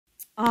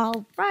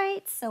All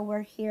right, so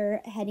we're here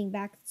heading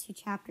back to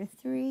chapter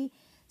 3.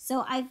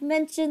 So I've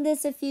mentioned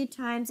this a few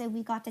times and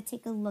we got to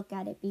take a look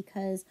at it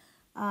because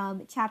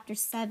chapter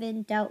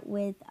 7 dealt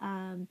with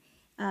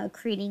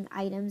creating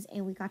items,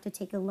 and we got to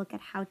take a look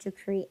at how to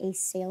create a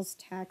sales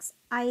tax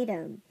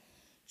item.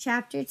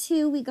 Chapter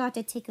 2, we got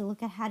to take a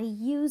look at how to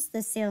use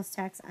the sales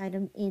tax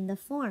item in the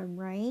form,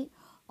 right?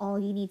 All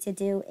you need to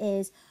do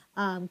is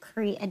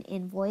create an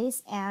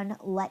invoice and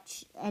let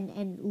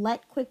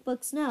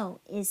QuickBooks know,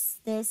 is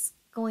this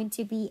going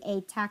to be a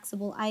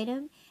taxable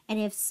item? And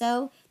if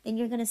so, then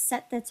you're going to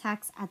set the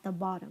tax at the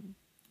bottom,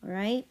 all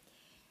right?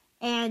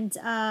 And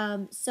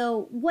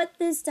so what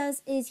this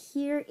does is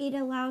here it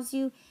allows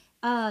you,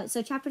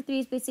 so chapter 3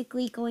 is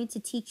basically going to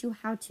teach you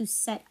how to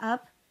set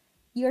up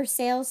your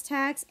sales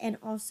tax and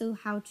also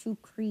how to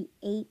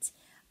create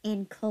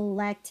and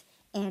collect,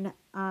 and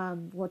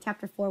well,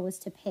 chapter 4 was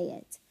to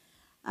pay it.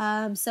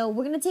 So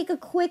we're going to take a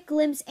quick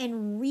glimpse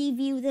and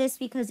review this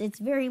because it's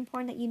very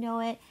important that you know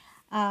it.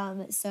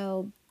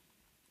 So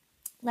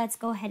let's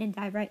go ahead and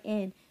dive right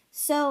in.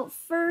 So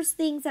first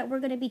things that we're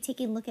going to be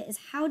taking a look at is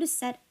how to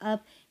set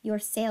up your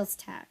sales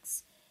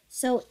tax.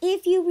 So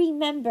if you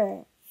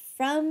remember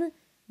from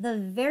the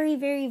very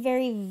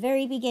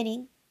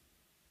beginning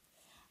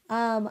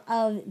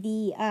of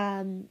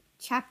the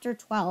chapter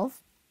 12,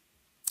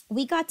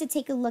 we got to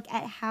take a look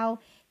at how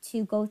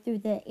to go through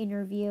the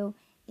interview,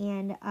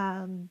 and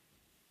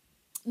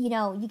you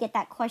know, you get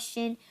that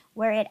question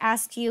where it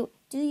asks you,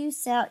 do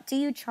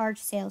you charge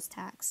sales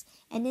tax?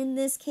 And in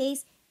this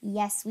case,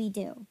 yes, we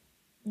do.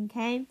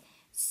 Okay,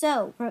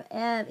 so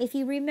if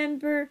you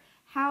remember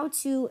how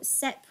to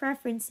set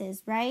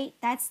preferences, right?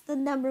 That's the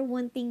number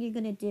one thing you're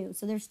gonna do.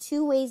 So there's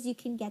two ways you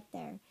can get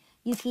there.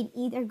 You can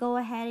either go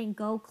ahead and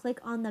click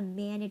on the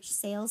manage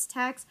sales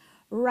tax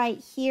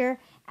right here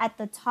at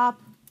the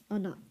top. Oh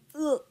no,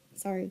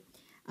 sorry.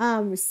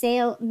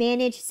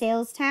 Manage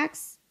sales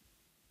tax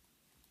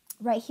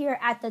right here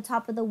at the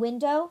top of the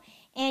window,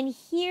 and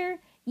here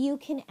you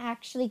can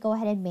actually go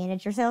ahead and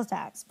manage your sales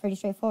tax. Pretty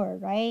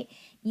straightforward, right?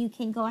 You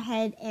can go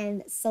ahead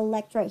and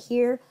select right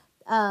here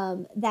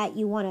that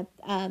you want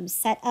to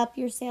set up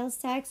your sales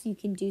tax. You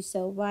can do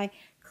so by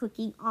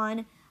clicking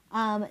on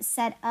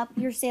set up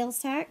your sales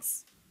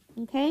tax.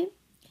 Okay,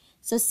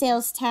 so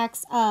sales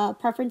tax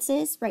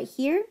preferences right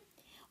here,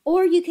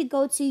 or you could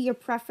go to your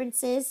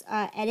preferences,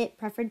 edit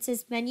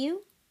preferences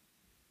menu,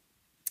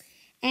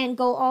 and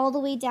go all the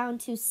way down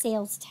to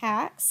sales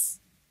tax.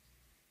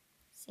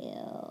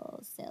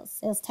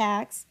 Sales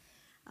tax.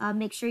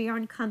 Make sure you're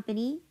on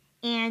company.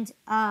 And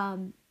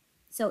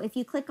so if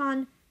you click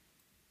on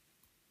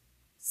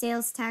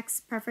sales tax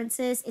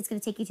preferences, it's going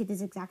to take you to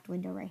this exact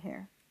window right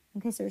here.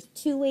 Okay, so there's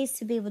two ways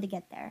to be able to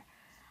get there.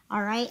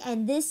 All right,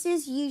 and this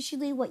is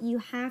usually what you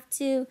have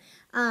to,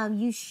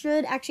 you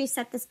should actually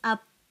set this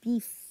up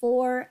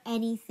before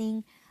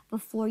anything,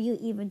 before you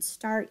even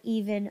start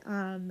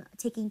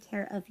taking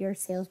care of your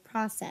sales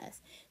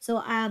process.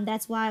 So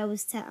that's why I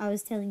was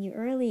telling you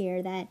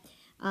earlier that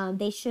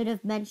they should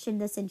have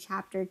mentioned this in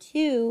chapter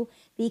 2,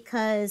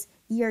 because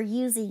you're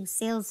using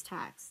sales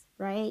tax,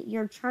 right?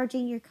 You're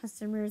charging your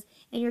customers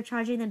and you're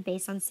charging them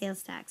based on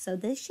sales tax. So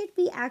this should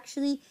be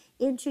actually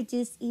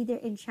introduced either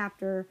in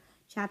chapter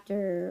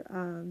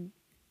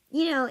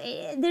you know,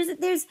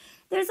 there's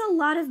a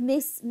lot of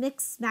mix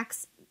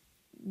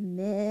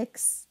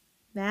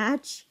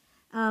match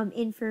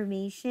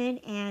information,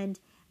 and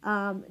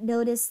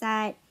notice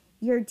that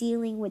you're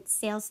dealing with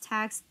sales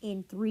tax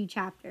in 3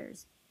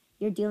 chapters.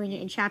 You're dealing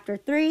it in chapter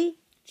 3,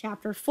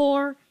 chapter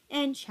 4,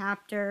 and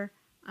chapter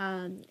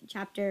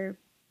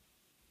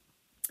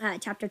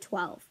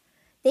 12.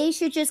 They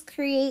should just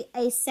create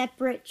a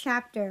separate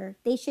chapter.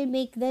 They should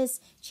make this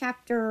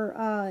chapter,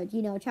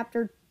 you know,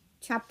 the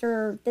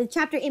chapter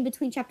in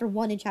between chapter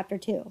 1 and chapter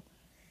 2.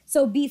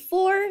 So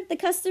before the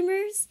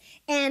customers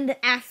and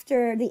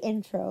after the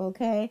intro,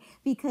 okay?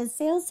 Because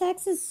sales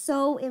tax is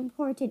so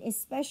important,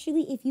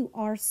 especially if you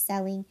are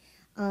selling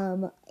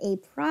a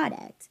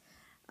product.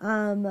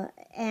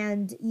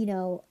 And, you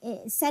know,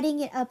 setting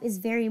it up is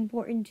very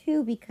important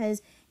too,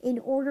 because in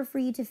order for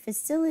you to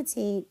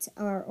facilitate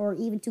or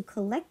even to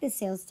collect the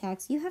sales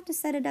tax, you have to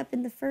set it up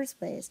in the first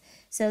place.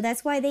 So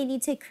that's why they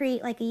need to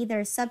create like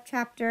either a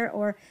subchapter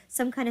or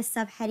some kind of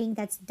subheading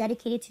that's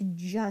dedicated to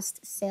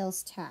just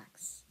sales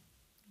tax.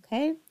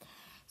 Okay,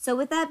 so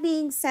with that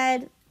being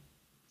said,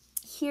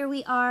 here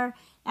we are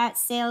at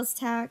sales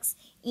tax,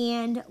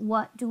 and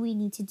what do we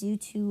need to do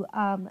to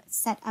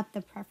set up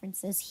the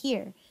preferences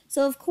here?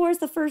 So of course,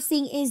 the first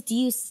thing is,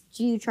 do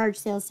you charge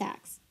sales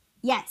tax?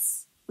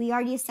 Yes, we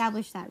already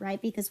established that,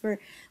 right? Because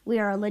we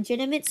are a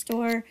legitimate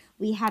store.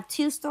 We have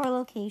 2 store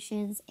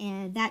locations,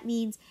 and that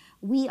means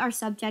we are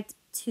subject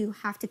to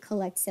have to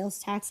collect sales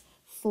tax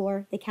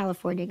for the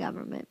California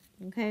government.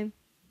 Okay.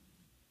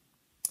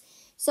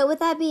 So with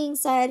that being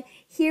said,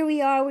 here we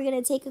are. We're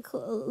going to take a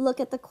look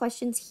at the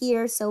questions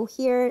here. So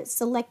here,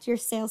 select your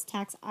sales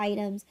tax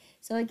items.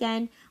 So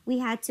again, we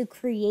had to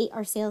create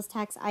our sales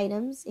tax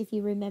items. If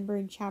you remember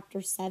in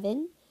chapter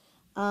 7,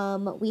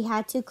 we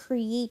had to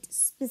create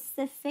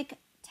specific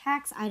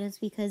tax items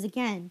because,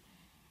 again,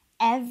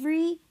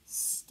 every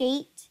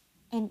state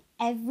and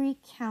every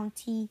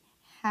county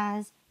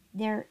has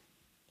their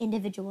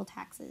individual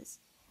taxes.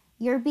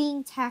 You're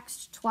being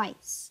taxed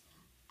twice,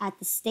 at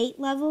the state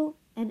level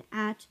and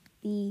at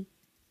the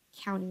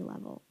county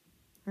level.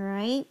 All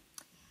right.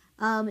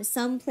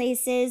 Some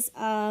places,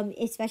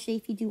 especially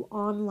if you do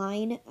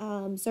online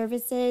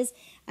services,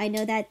 I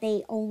know that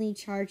they only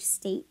charge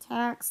state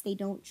tax. They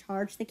don't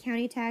charge the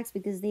county tax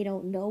because they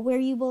don't know where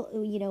you will,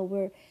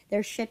 where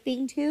they're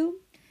shipping to.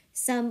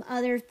 Some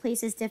other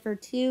places differ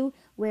too,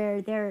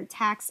 where their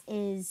tax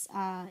is,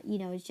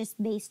 is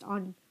just based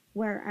on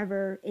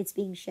wherever it's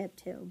being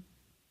shipped to.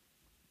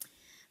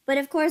 But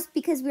of course,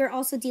 because we're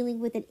also dealing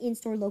with an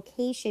in-store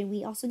location,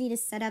 we also need to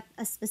set up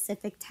a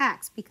specific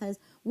tax because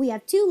we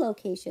have two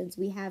locations.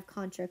 We have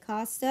Contra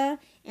Costa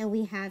and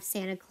we have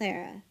Santa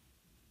Clara.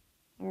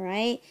 All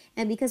right.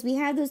 And because we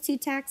have those two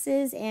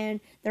taxes and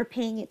they're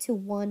paying it to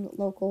one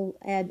local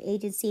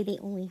agency, they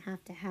only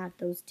have to have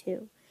those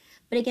two.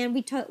 But again,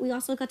 we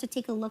also got to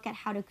take a look at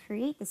how to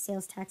create the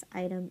sales tax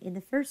item in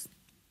the first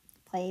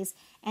place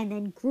and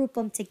then group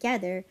them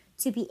together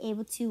to be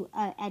able to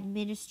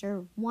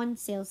administer one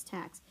sales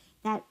tax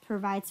that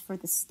provides for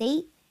the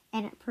state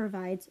and it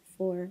provides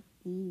for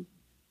the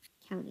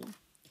county.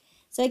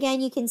 So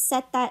again, you can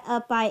set that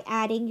up by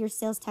adding your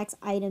sales tax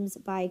items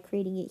by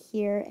creating it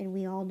here, and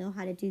we all know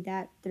how to do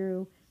that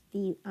through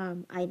the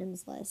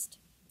items list.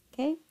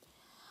 Okay.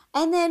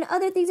 And then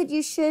other things that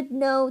you should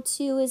know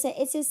too is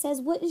that it just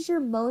says, what is your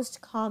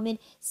most common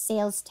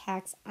sales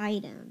tax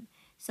item?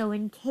 So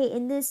in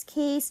this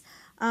case,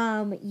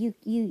 you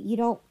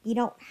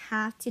don't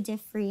have to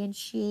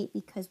differentiate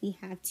because we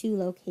have two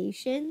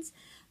locations.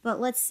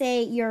 But let's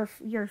say your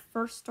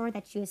first store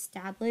that you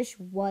established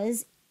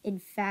was in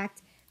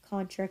fact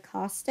Contra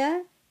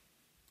Costa,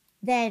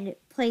 then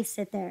place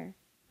it there.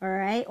 All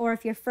right. Or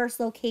if your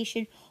first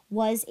location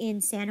was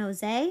in San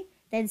Jose,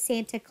 then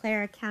Santa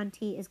Clara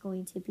County is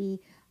going to be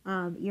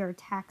your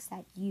tax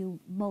that you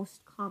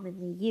most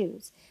commonly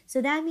use.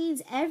 So that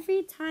means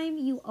every time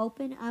you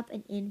open up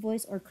an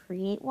invoice or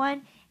create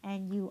one,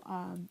 and you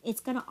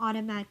it's going to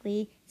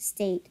automatically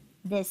state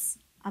this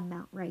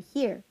amount right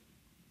here.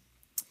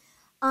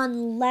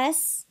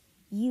 Unless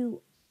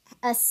you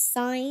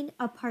assign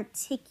a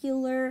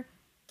particular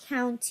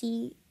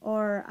county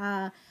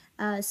or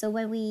so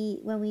when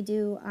we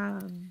do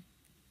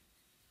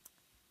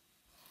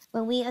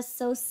when we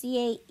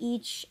associate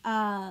each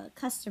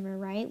customer,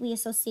 right, we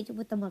associate it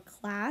with them a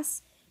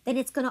class, then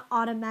it's going to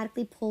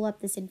automatically pull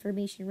up this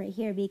information right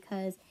here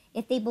because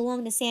if they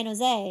belong to San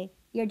Jose,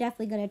 you're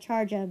definitely going to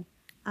charge them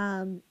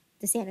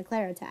the Santa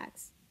Clara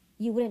tax.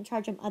 You wouldn't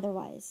charge them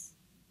otherwise,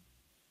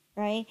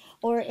 right?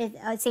 Or if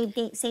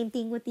same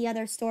thing with the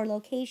other store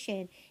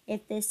location.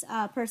 If this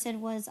person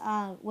was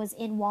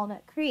in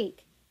Walnut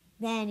Creek,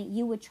 then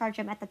you would charge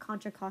them at the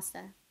Contra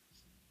Costa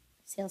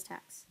sales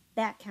tax,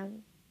 that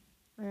county.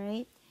 All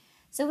right.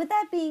 So with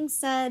that being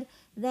said,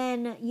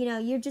 then,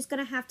 you're just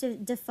going to have to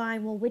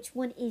define, well, which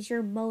one is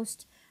your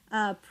most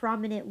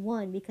prominent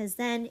one, because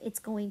then it's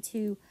going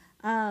to,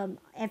 and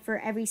for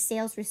every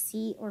sales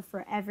receipt or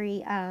for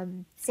every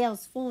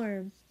sales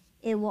form,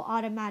 it will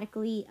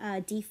automatically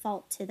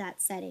default to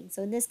that setting.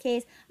 So in this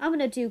case, I'm going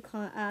to do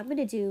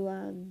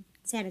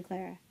Santa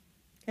Clara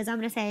because I'm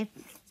going to say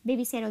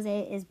maybe San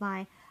Jose is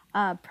my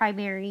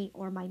primary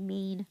or my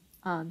main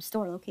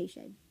store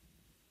location.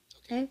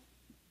 Okay.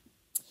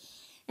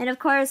 And of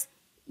course,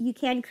 you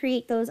can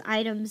create those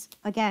items,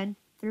 again,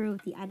 through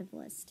the item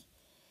list.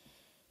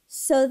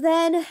 So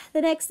then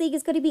the next thing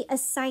is going to be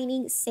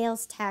assigning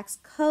sales tax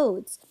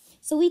codes.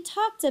 So we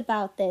talked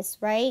about this,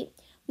 right?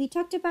 We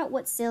talked about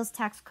what sales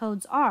tax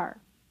codes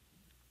are.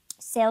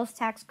 Sales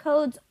tax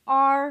codes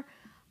are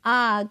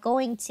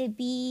going to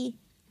be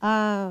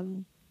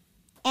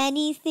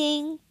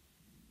anything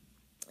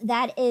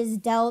that is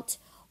dealt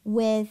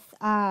with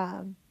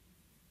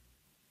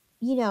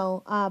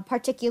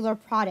particular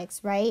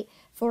products, right?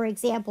 For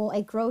example,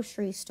 a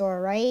grocery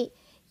store, right?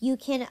 You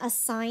can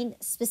assign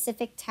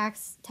specific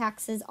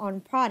taxes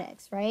on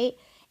products, right?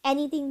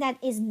 Anything that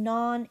is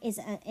not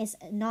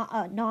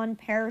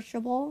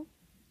non-perishable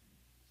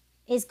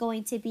is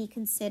going to be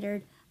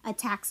considered a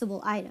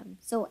taxable item.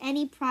 So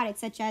any product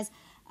such as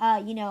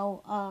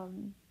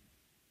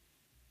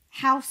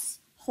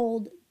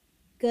household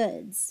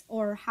goods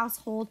or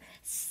household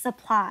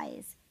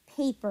supplies,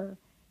 paper,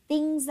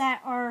 things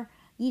that are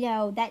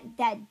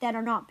that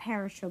are not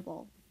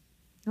perishable.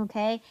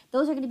 Okay,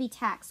 those are going to be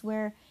taxed.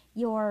 Where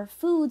your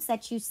foods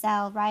that you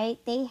sell, right,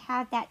 they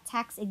have that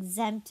tax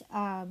exempt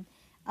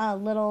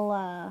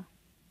little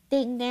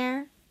thing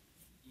there.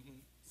 Mm-hmm.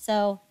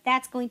 So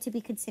that's going to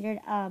be considered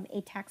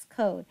a tax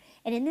code.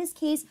 And in this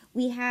case,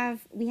 we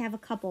have a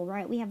couple,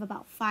 right? We have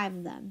about 5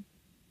 of them.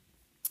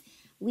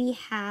 We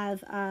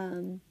have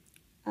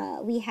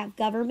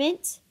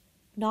government,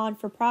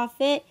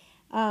 non-for-profit,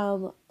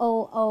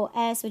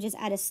 OOS, which is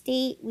out of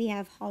state. We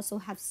also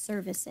have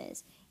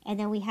services, and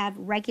then we have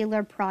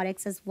regular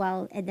products as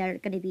well, and they're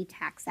going to be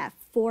taxed at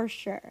for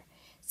sure.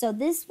 So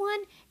this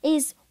one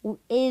is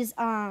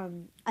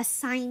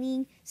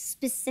assigning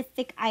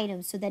specific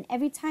items. So that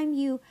every time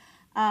you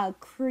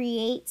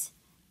create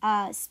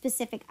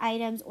specific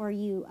items, or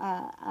you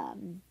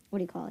what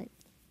do you call it?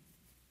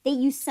 That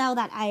you sell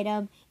that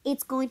item,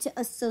 it's going to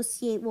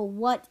associate, well,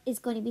 what is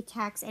going to be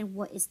taxed and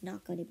what is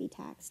not going to be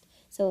taxed.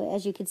 So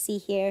as you can see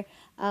here,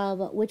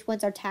 which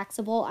ones are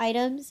taxable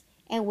items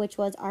and which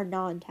ones are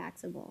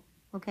non-taxable.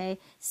 Okay,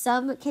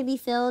 some can be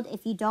filled.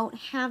 If you don't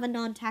have a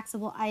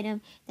non-taxable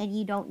item, then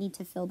you don't need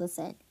to fill this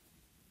in.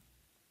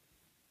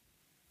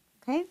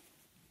 Okay?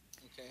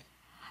 Okay.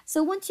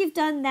 So once you've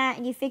done that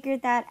and you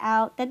figured that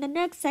out, then the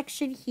next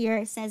section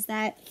here says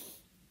that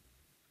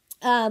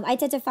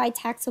identify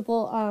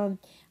taxable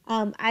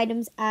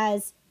items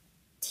as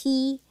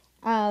T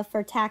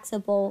for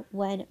taxable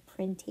when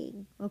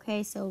printing.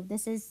 Okay, so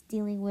this is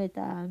dealing with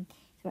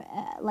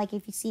like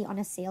if you see on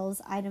a sales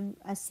item,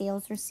 a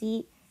sales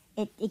receipt,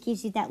 it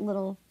gives you that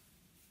little,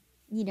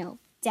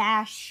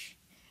 dash.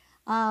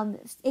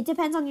 It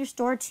depends on your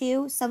store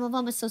too. Some of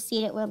them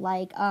associate it with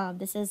like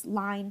this is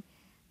line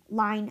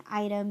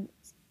item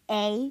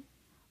A.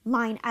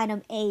 Line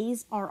item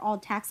A's are all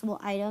taxable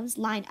items.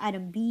 Line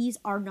item B's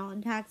are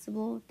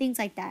non-taxable. Things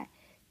like that.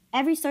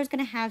 Every store is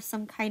going to have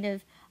some kind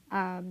of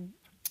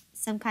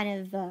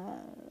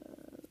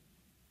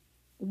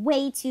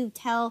way to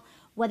tell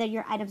whether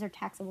your items are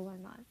taxable or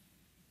not.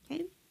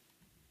 Okay.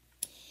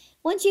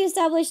 Once you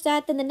establish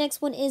that, then the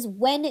next one is,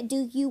 when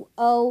do you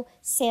owe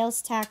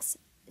sales tax?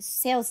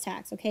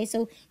 Okay,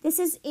 so this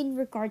is in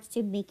regards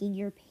to making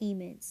your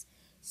payments.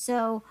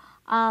 So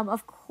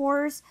of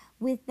course,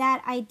 with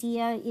that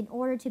idea, in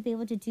order to be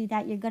able to do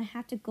that, you're going to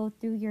have to go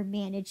through your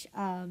managed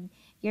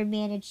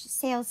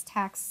sales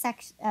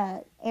tax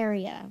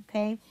area.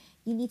 Okay,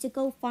 you need to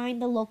go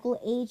find the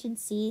local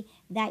agency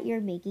that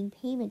you're making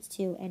payments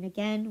to. And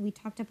again, we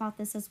talked about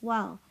this as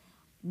well.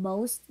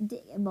 Most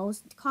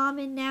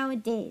common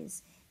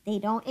nowadays, they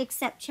don't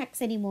accept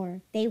checks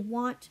anymore. They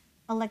want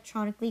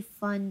electronically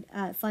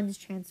funds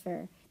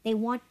transfer. They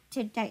want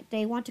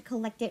to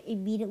collect it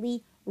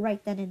immediately,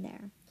 right then and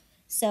there.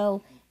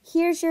 So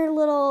here's your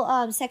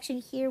little section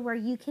here where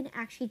you can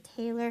actually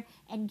tailor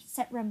and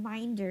set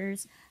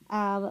reminders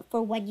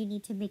for when you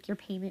need to make your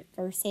payment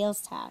for sales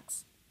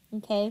tax.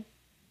 Okay.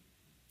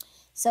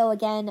 So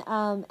again,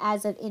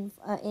 as of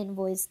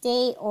invoice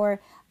date,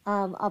 or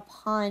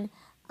upon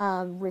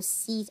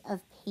receipt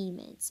of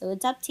payment. So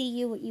it's up to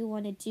you what you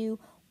want to do.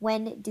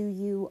 When do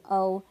you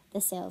owe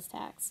the sales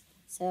tax?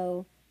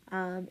 So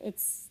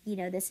it's,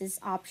 this is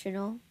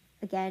optional.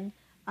 Again,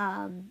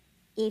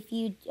 if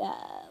you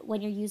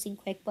when you're using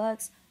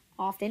QuickBooks,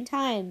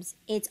 oftentimes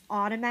it's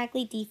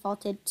automatically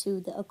defaulted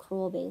to the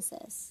accrual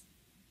basis.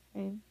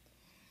 Okay.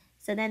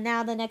 So then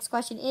now the next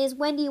question is,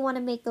 when do you want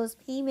to make those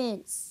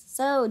payments?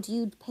 So do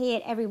you pay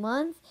it every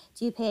month?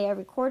 Do you pay it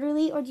every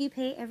quarterly? Or do you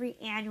pay it every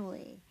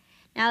annually?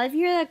 Now, if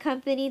you're a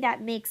company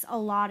that makes a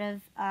lot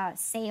of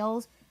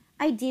sales,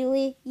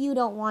 ideally, you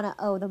don't want to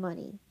owe the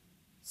money.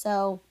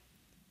 So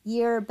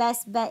your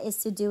best bet is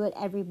to do it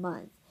every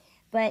month.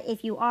 But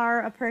if you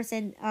are a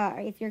person,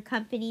 if your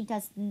company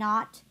does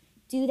not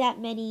do that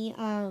many,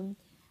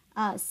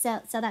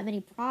 sell that many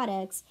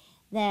products,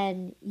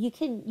 then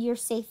you're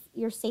safe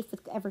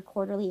with every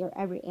quarterly or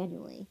every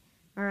annually.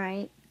 All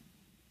right.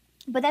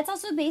 But that's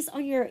also based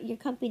on your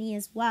company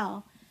as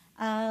well.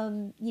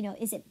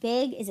 Is it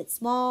big? Is it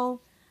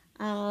small?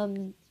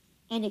 And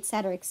et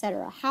cetera, et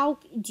cetera.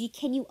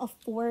 Can you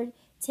afford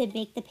to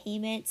make the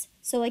payments?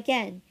 So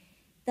again,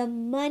 the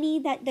money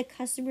that the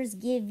customers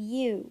give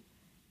you,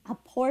 a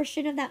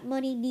portion of that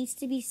money needs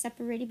to be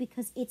separated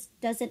because it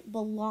doesn't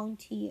belong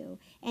to you.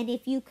 And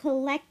if you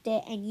collect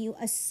it and you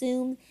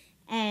assume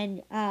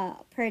and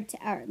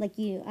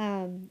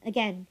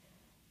again,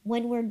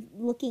 when we're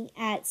looking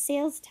at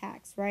sales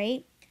tax,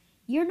 right?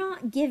 You're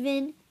not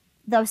given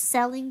the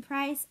selling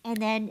price and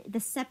then the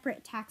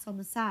separate tax on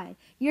the side.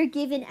 You're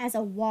given as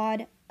a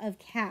wad of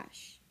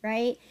cash,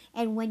 right?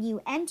 And when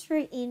you enter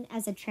it in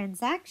as a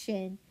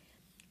transaction,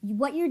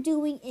 what you're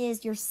doing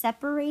is you're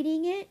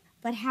separating it,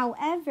 but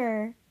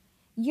however,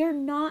 you're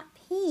not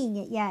paying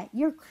it yet.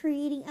 You're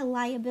creating a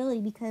liability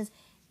because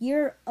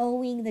you're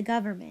owing the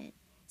government.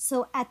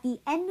 So at the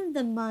end of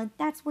the month,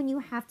 that's when you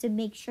have to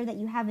make sure that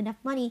you have enough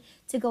money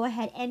to go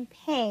ahead and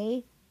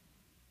pay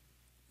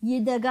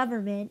the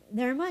government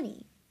their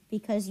money,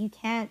 because you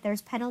can't.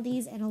 There's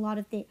penalties and a lot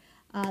of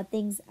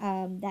things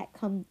that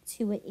come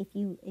to it if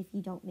you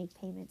don't make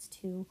payments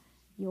to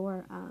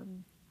your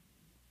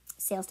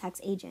sales tax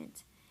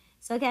agent.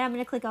 So again, I'm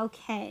going to click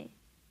OK.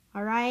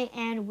 All right,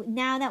 and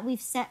now that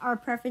we've set our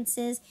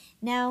preferences,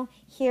 now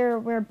here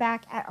we're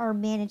back at our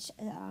managed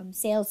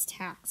sales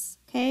tax.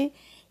 Okay,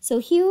 so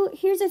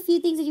here's a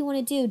few things that you want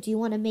to do. Do you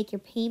want to make your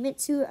payment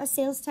to a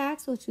sales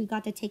tax, which we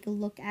got to take a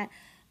look at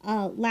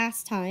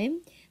last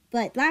time?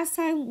 But last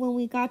time when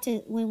we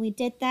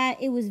did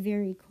that, it was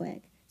very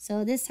quick.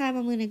 So this time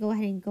I'm going to go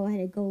ahead and go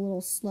a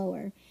little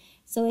slower.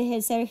 So it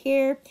has said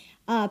here,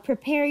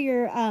 prepare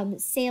your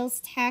sales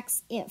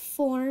tax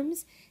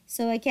forms.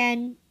 So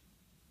again,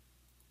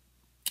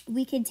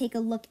 we can take a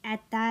look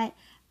at that,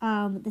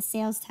 the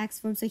sales tax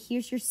form. So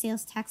here's your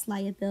sales tax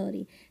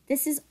liability.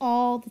 This is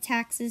all the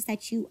taxes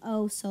that you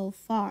owe so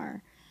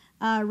far.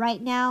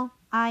 Right now,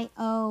 I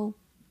owe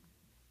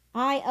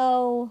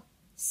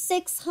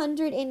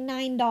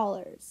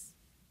 $609.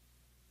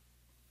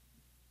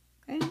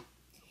 Okay. Okay,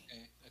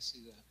 I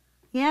see that.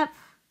 Yep.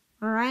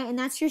 All right, and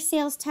that's your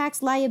sales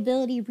tax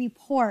liability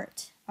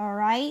report. All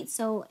right,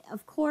 so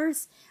of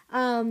course,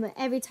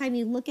 every time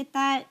you look at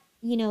that,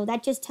 you know,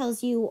 that just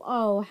tells you,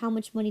 oh, how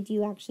much money do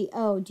you actually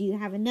owe? Do you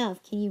have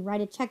enough? Can you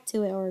write a check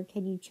to it, or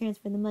can you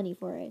transfer the money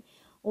for it?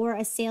 Or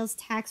a sales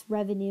tax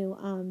revenue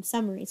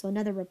summary, so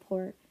another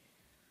report.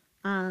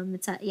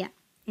 Yeah,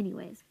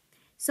 anyways.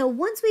 So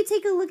once we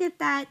take a look at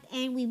that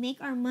and we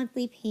make our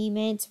monthly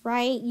payments,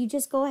 right, you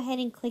just go ahead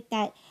and click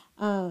that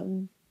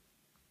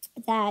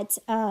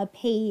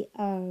pay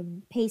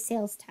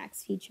sales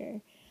tax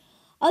feature.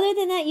 Other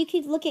than that, you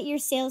could look at your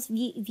sales,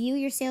 view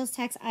your sales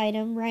tax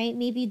item, right?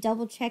 Maybe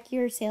double check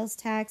your sales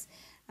tax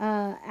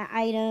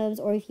items,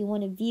 or if you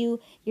want to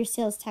view your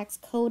sales tax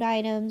code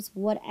items,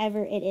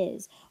 whatever it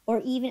is,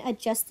 or even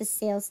adjust the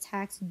sales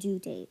tax due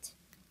date.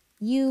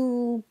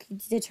 You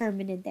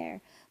determine it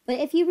there. But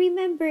if you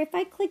remember, if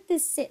I click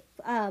this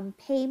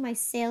pay my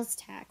sales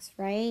tax,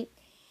 right?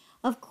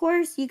 Of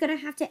course, you're going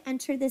to have to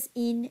enter this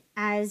in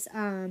as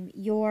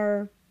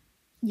your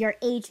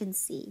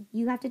agency.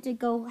 You have to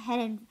go ahead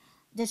and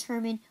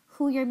determine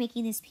who you're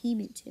making this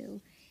payment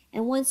to.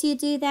 And once you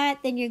do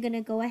that, then you're going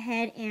to go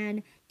ahead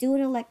and do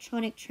an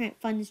electronic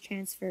funds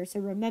transfer.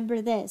 So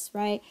remember this,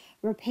 right?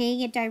 We're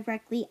paying it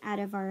directly out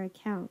of our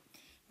account,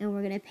 and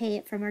we're going to pay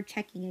it from our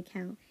checking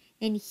account.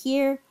 And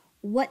here,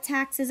 what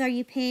taxes are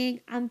you paying?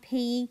 I'm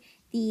paying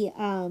the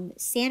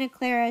Santa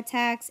Clara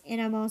tax,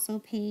 and I'm also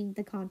paying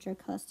the Contra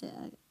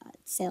Costa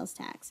sales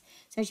tax.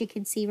 So as you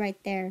can see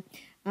right there,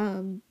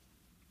 and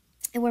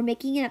we're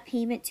making it a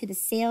payment to the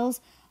sales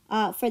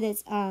for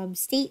this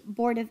State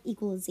Board of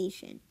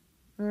Equalization.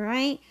 All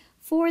right,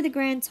 for the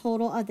grand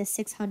total of the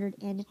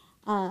 $509.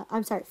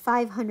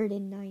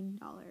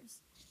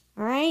 All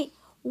right.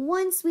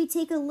 Once we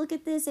take a look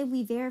at this and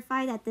we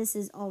verify that this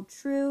is all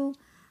true,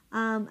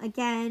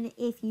 again,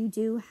 if you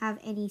do have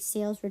any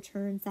sales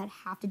returns that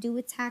have to do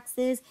with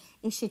taxes,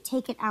 it should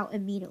take it out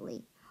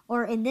immediately.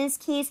 Or in this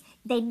case,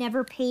 they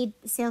never paid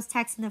sales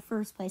tax in the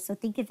first place. So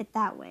think of it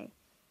that way.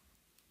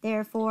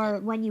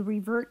 Therefore, when you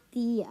revert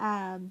the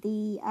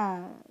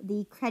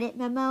credit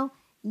memo,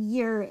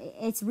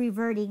 it's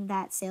reverting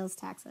that sales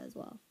tax as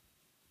well.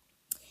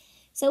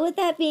 So with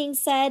that being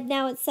said,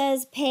 now it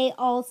says pay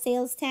all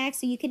sales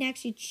tax. So you can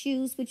actually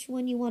choose which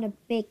one you want to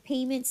make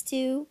payments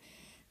to.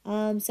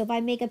 So if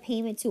I make a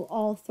payment to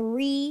all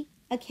 3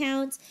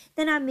 accounts,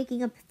 then I'm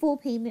making a full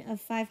payment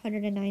of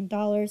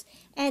 $509,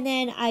 and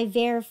then I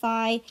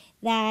verify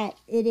that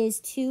it is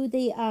to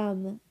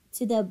the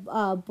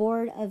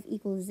Board of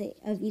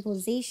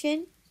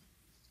Equalization.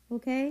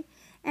 Okay,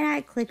 and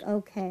I click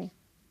OK.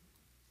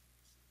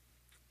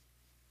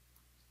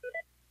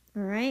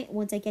 All right,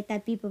 once I get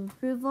that beep of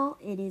approval,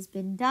 it has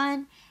been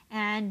done.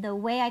 And the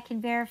way I can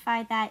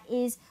verify that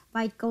is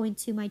by going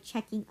to my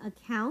checking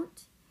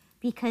account,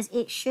 because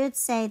it should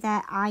say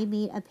that I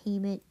made a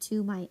payment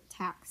to my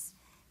tax.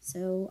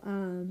 So,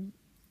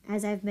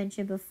 as I've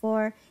mentioned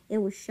before, it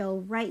will show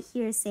right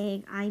here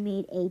saying I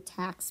made a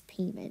tax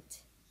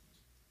payment.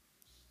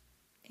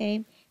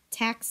 Okay,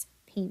 tax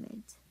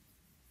payment.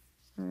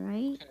 All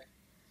right. Okay.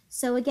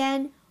 So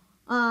again,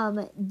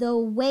 the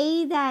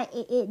way that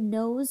it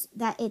knows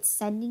that it's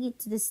sending it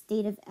to the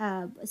state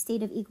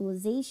of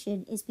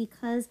equalization is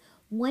because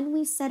when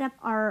we set up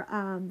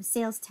our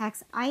sales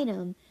tax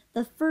item,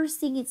 the first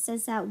thing it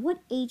says that what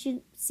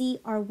agency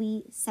are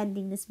we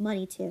sending this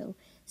money to?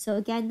 So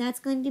again, that's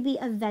going to be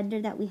a vendor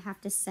that we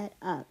have to set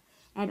up,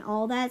 and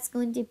all that's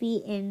going to be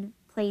in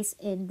place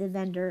in the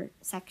vendor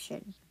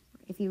section.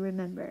 If you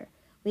remember,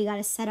 we got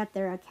to set up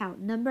their account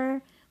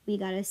number. We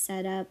got to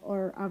set up,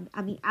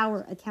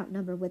 our account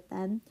number with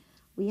them.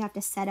 We have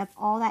to set up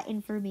all that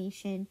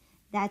information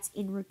that's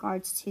in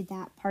regards to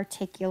that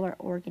particular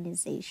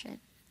organization.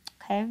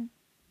 Okay.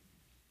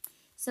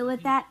 So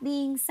with that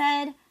being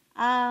said,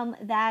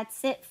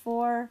 that's it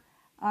for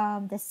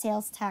the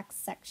sales tax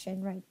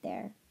section right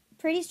there.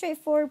 Pretty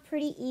straightforward,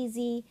 pretty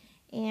easy,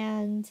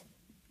 and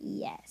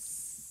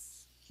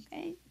yes.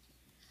 Okay.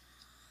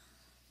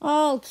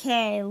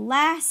 Okay,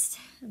 last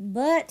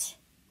but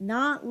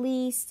not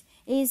least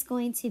is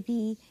going to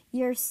be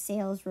your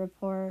sales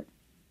report.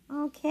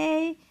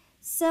 Okay,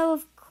 so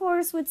of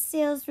course with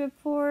sales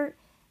report,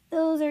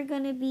 those are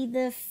going to be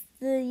the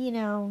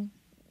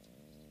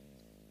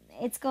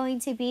it's going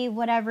to be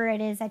whatever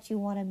it is that you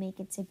want to make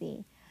it to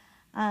be.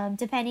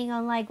 Depending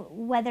on like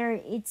whether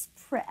it's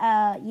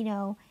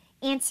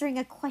answering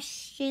a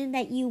question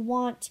that you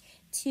want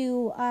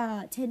to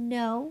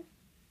know,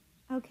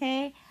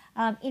 okay,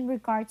 in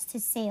regards to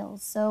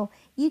sales. So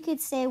you could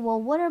say, well,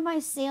 what are my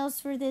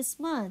sales for this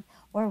month,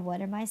 or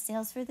what are my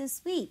sales for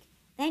this week?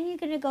 Then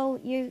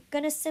you're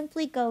gonna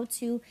simply go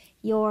to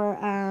your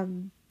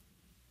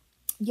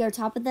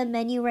top of the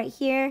menu right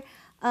here,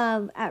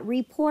 at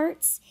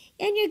reports,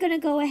 and you're going to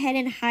go ahead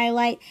and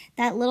highlight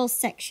that little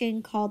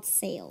section called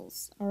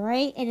sales. All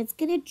right. And it's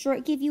going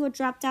to give you a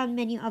drop down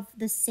menu of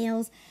the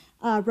sales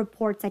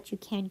reports that you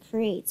can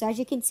create. So as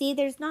you can see,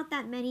 there's not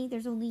that many.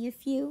 There's only a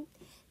few.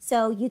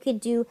 So you can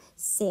do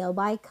sale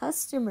by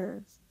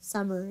customer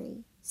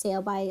summary,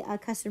 sale by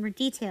customer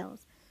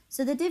details.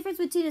 So the difference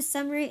between a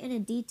summary and a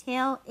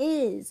detail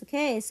is,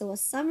 okay, so a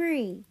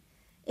summary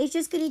is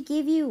just going to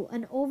give you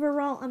an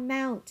overall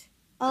amount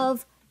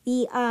of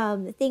the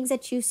things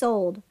that you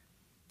sold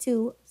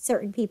to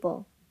certain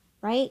people,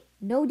 right?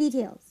 No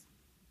details.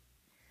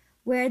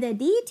 Where the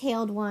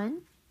detailed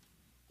one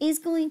is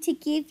going to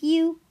give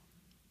you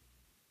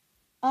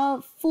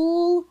a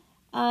full,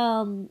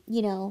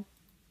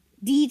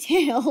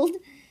 detailed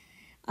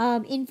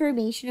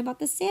information about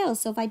the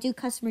sales. So if I do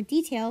customer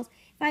details,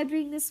 if I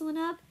bring this one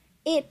up,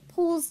 it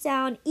pulls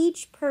down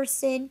each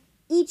person,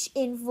 each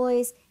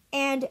invoice,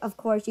 and of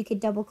course you can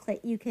double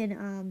click, you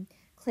can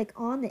click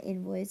on the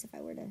invoice. If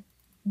I were to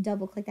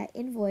double click that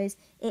invoice,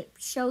 it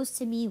shows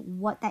to me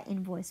what that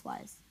invoice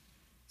was.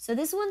 So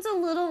this one's a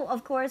little,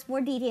 of course,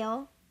 more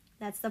detail.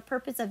 That's the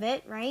purpose of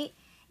it, right?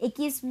 It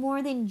gives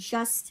more than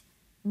just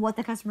what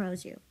the customer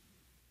owes you.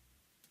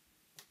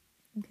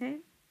 Okay.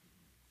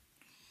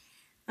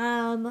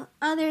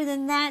 Other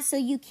than that, so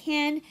you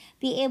can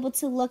be able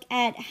to look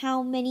at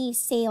how many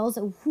sales,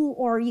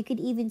 or you could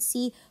even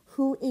see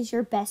who is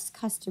your best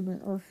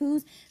customer, or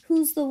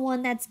who's the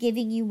one that's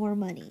giving you more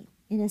money,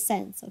 in a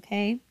sense,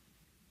 okay?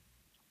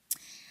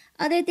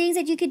 Other things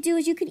that you could do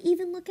is you could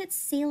even look at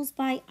sales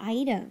by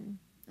item.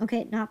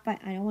 Okay, not by,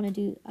 I don't want to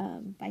do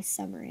by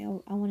summary.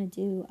 I want to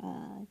do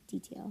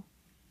detail.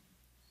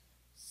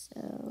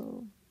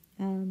 So,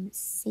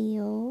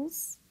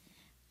 sales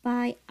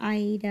by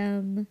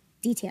item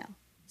detail.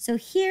 So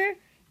here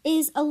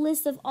is a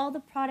list of all the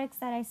products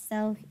that I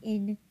sell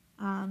in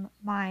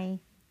my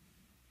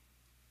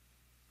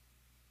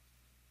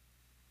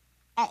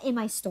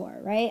store,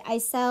 right? I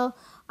sell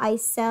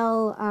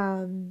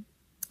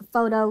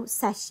photo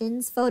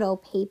sessions, photo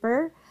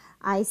paper.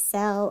 I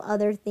sell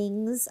other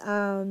things.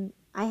 I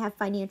have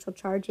financial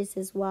charges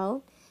as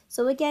well.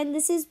 So again,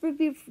 this is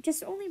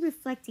just only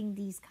reflecting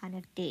these kind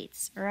of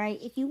dates, all right?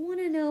 If you want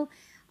to know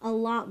a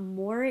lot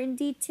more in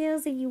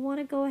details, then you want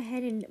to go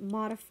ahead and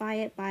modify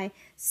it by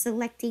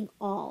selecting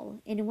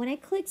all. And when I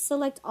click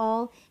select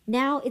all,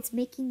 now it's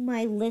making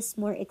my list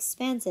more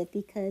expansive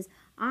because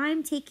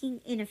I'm taking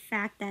in a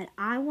fact that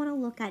I want to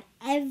look at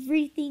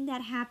everything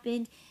that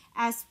happened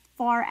as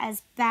far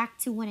as back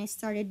to when I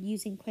started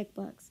using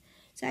QuickBooks.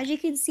 So as you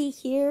can see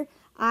here,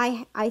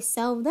 I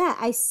sell that.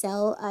 I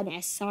sell an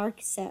SR,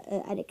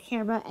 a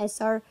camera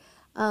SR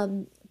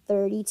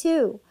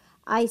 32.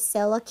 I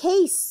sell a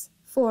case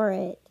for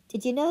it.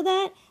 Did you know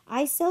that?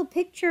 I sell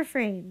picture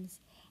frames.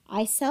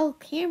 I sell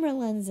camera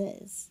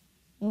lenses.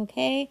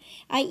 Okay?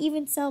 I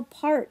even sell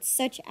parts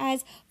such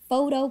as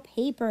photo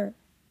paper.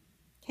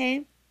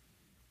 Okay?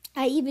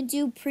 I even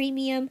do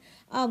premium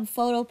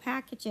photo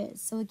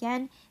packages. So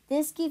again,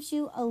 this gives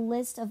you a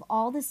list of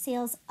all the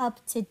sales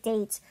up to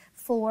date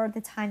for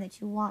the time that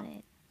you want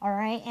it. All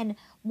right. And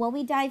when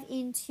we dive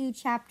into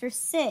chapter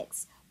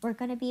 6, we're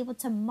going to be able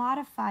to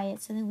modify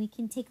it so that we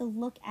can take a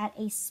look at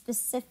a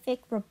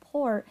specific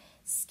report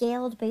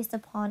scaled based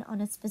upon on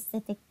a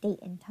specific date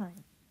and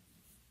time.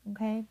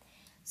 Okay.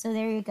 So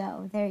there you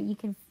go. There you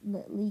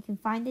can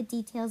find the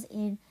details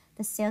in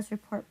the sales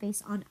report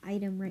based on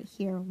item right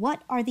here.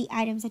 What are the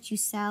items that you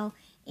sell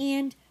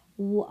and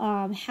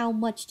how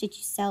much did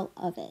you sell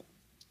of it?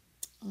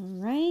 All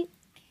right.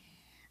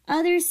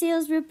 Other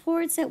sales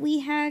reports that we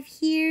have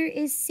here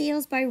is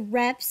sales by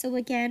rep. So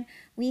again,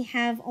 we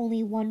have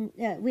only one,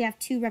 we have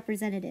two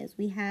representatives.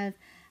 We have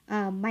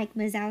Mike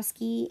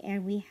Mazowski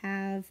and we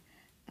have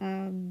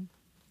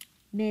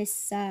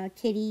Miss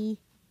Kitty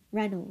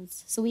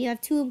Reynolds. So we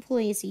have two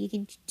employees. So you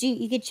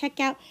can check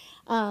out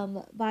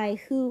by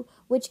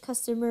which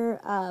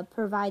customer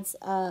provides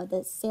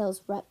the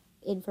sales rep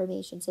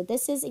information. So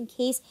this is in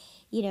case,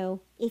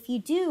 if you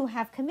do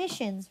have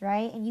commissions,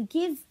 right? And you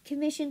give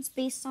commissions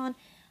based on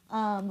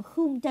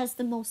whom does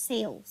the most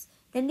sales.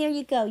 Then there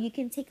you go. You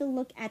can take a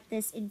look at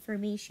this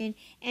information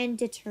and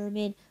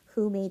determine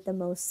who made the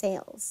most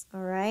sales.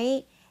 All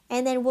right.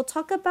 And then we'll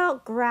talk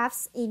about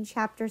graphs in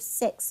chapter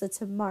 6. So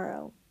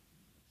tomorrow.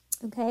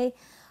 Okay.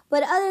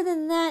 But other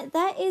than that,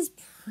 that is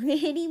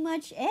pretty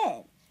much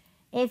it.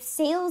 If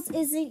sales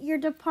isn't your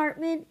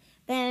department,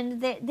 then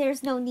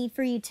there's no need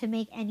for you to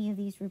make any of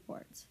these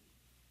reports.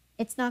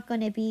 It's not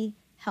going to be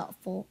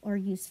helpful or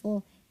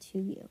useful to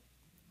you.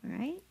 All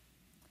right.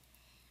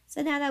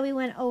 So now that we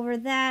went over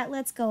that,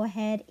 let's go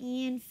ahead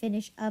and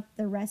finish up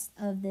the rest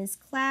of this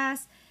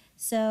class.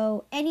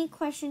 So any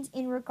questions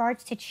in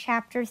regards to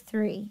chapter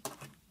 3?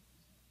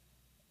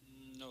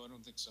 No, I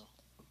don't think so.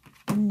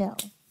 No.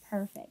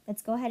 Perfect.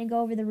 Let's go ahead and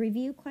go over the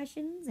review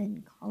questions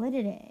and call it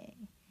a day.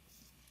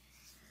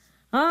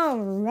 All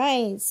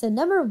right. So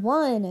number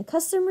 1,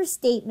 customer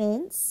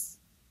statements.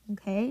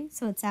 Okay.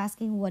 So it's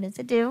asking, what does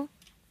it do?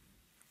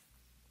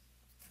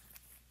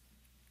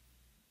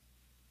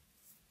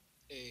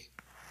 A.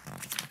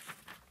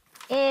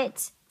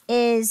 It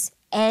is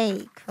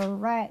A,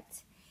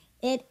 correct.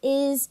 It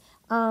is,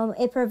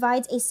 it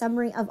provides a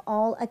summary of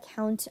all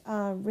account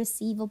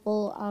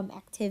receivable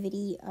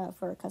activity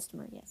for a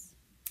customer, yes.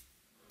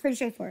 Pretty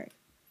straightforward.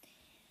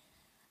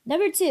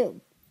 Number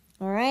 2,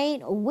 all right,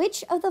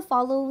 which of the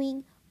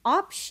following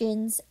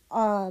options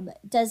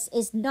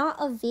is not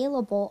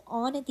available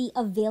on the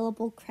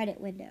available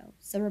credit window?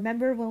 So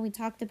remember when we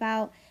talked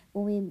about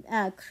when we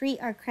create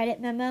our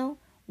credit memo,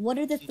 what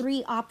are the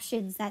 3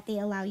 options that they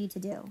allow you to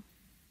do?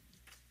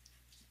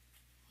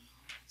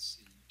 Let's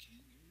see. You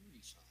can't get a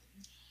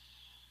refund.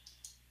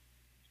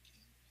 You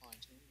can't apply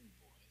to an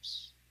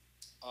invoice.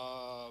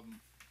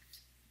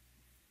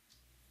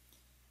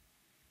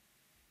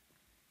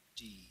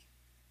 D.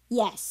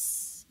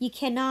 Yes, you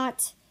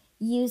cannot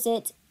use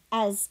it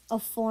as a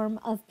form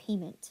of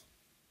payment.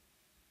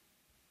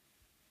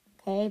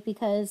 Okay,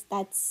 because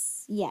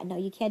that's, yeah, no,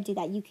 you can't do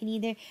that. You can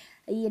either,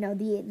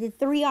 the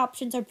 3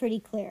 options are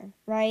pretty clear,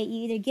 right?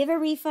 You either give a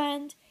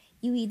refund,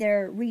 you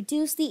either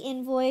reduce the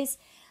invoice,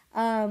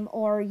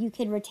 or you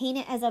can retain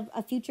it as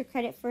a future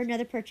credit for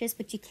another purchase,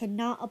 but you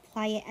cannot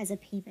apply it as a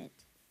payment.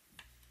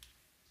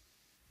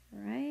 All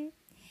right.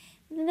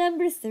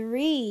 Number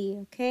 3,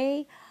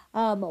 okay?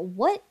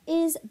 What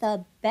is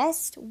the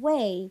best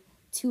way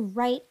to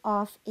write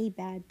off a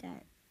bad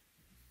debt?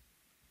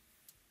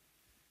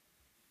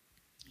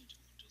 I don't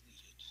want to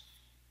delete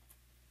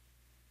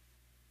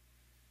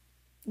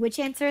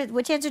it.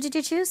 Which answer did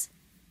you choose?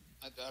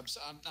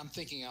 I'm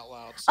thinking out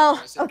loud. So Oh,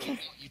 I said, okay.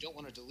 You don't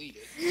want to delete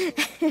it.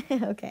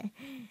 So, Okay.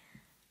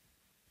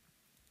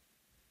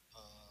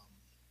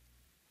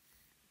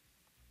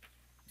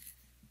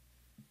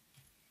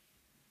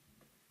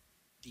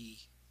 D.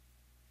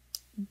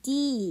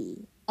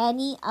 D.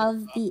 Any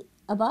of the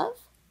above?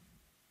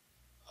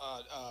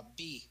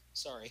 B.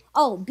 Sorry.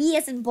 Oh, B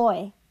as in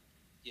boy.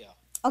 Yeah.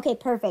 Okay,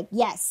 perfect.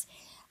 Yes.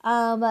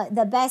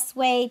 The best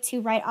way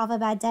to write off a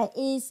bad debt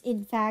is,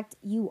 in fact,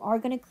 you are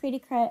going to create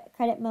a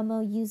credit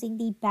memo using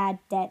the bad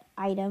debt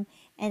item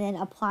and then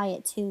apply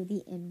it to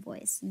the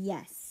invoice.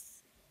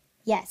 Yes.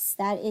 Yes,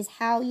 that is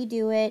how you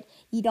do it.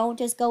 You don't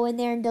just go in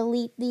there and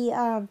delete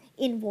the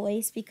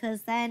invoice,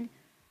 because then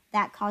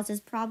that causes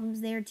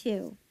problems there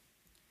too.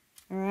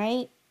 All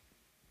right.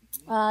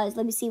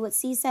 Let me see what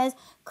C says.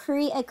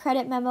 Create a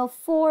credit memo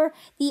for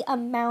the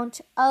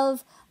amount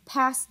of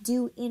past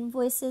due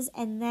invoices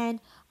and then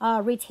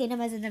retain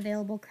them as an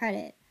available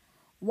credit.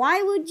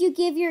 Why would you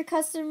give your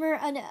customer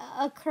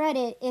a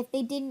credit if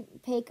they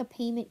didn't make a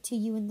payment to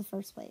you in the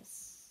first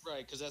place?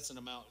 Right, because that's an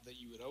amount that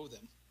you would owe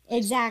them.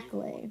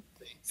 Exactly.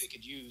 They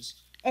could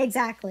use.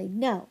 Exactly.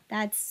 No,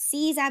 that's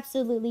C is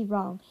absolutely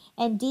wrong.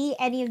 And D,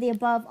 any of the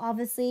above,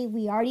 obviously,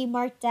 we already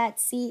marked that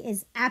C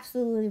is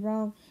absolutely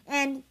wrong.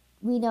 And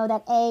we know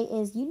that A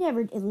is you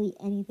never delete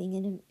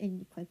anything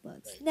in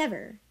QuickBooks. Right.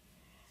 Never.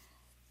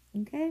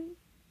 Okay.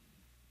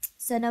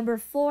 So number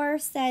 4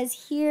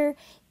 says here,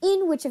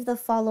 in which of the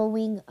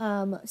following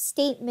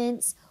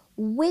statements,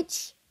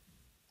 would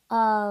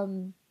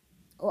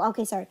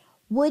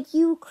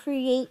you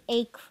create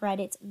a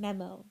credit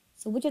memo?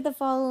 So which of the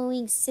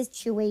following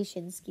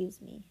situations,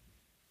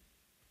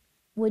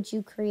 would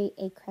you create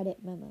a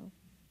credit memo?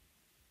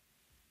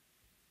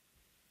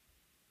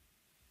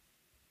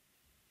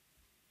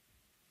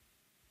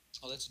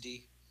 Oh, that's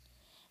D.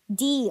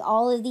 D,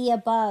 all of the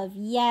above.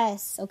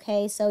 Yes.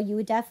 Okay. So you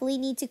would definitely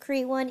need to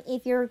create one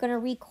if you're going to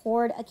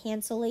record a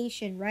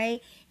cancellation,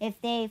 right? If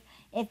they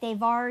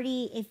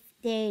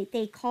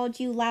called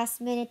you last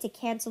minute to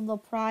cancel the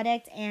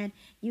product and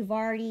you've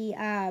already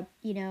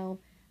you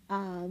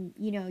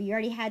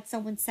already had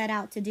someone set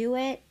out to do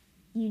it,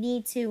 you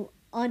need to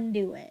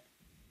undo it.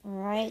 All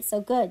right,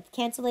 so good.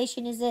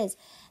 Cancellation is this.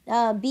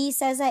 B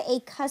says that a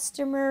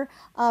customer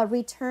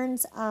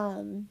returns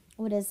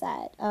what is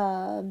that?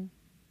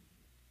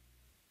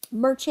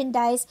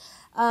 Merchandise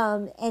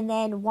and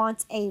then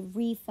wants a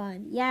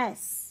refund.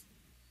 Yes.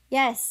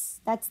 Yes,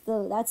 that's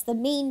the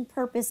main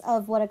purpose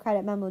of what a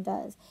credit memo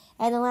does.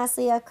 And then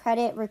lastly, a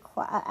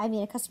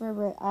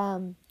customer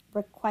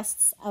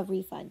requests a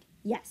refund.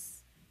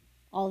 Yes.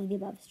 All of the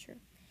above is true.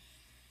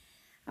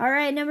 All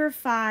right, number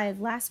 5,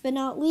 last but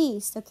not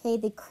least, okay,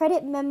 the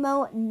credit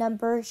memo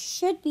number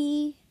should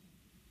be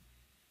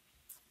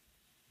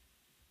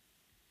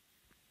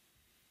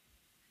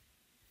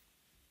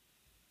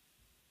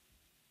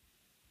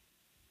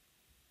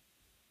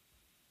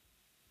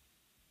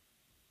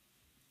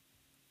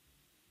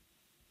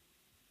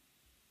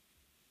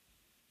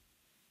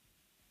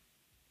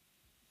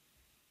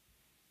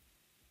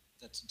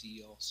That's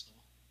D also.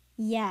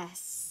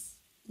 Yes.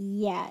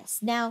 Yes.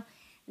 Now,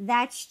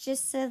 that's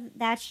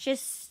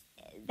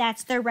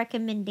their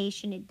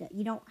recommendation.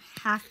 You don't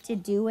have to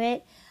do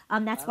it.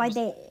 That's why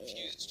they.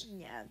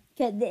 Yeah.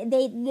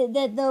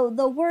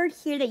 The word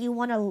here that you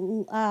want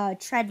to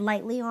tread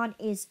lightly on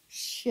is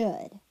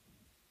should.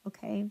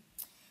 Okay.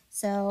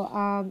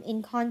 So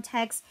in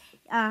context,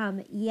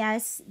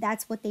 yes,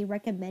 that's what they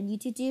recommend you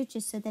to do,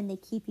 just so then they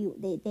keep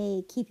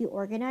you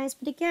organized.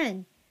 But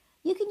again,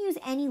 you can use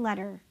any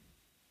letter.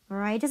 All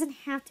right, it doesn't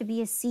have to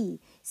be a C.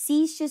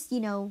 C is just,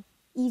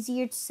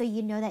 easier so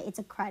you know that it's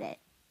a credit,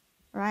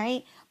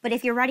 right? But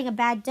if you're writing a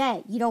bad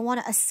debt, you don't want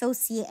to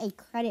associate a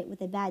credit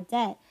with a bad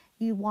debt.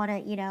 You want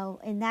to,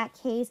 in that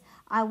case,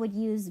 I would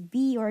use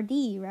B or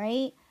D,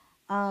 right?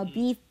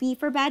 B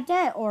for bad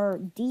debt or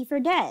D for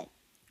debt.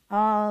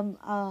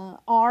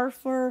 R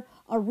for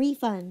a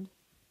refund.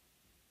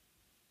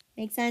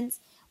 Make sense?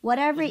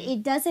 Whatever,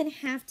 it doesn't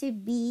have to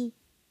be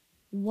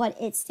what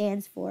it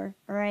stands for,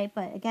 all right?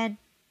 But again,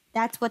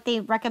 that's what they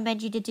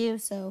recommend you to do.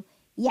 So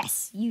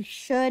yes, you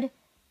should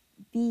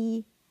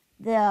be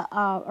the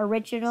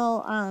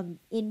original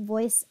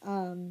invoice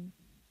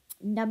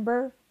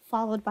number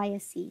followed by a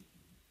C.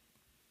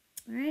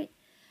 All right.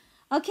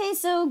 Okay,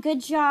 so good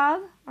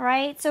job. All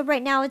right. So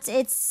right now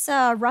it's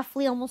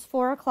roughly almost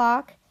 4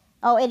 o'clock.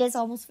 Oh, it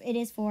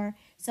is 4.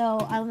 So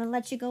I'm gonna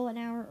let you go an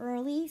hour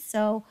early.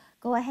 So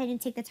go ahead and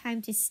take the time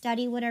to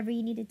study whatever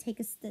you need to take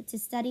to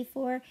study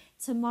for.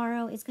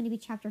 Tomorrow it's going to be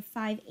chapter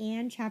 5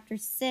 and chapter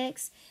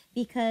 6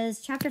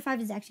 because chapter 5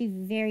 is actually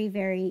very,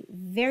 very,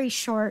 very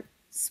short,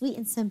 sweet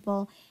and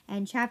simple.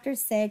 And chapter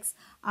 6,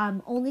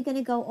 I'm only going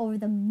to go over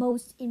the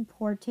most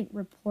important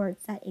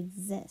reports that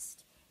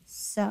exist.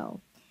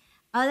 So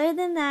other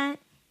than that,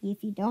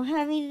 if you don't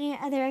have any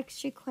other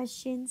extra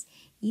questions,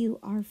 you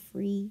are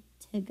free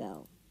to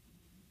go.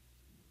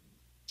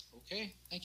 Okay, thank you.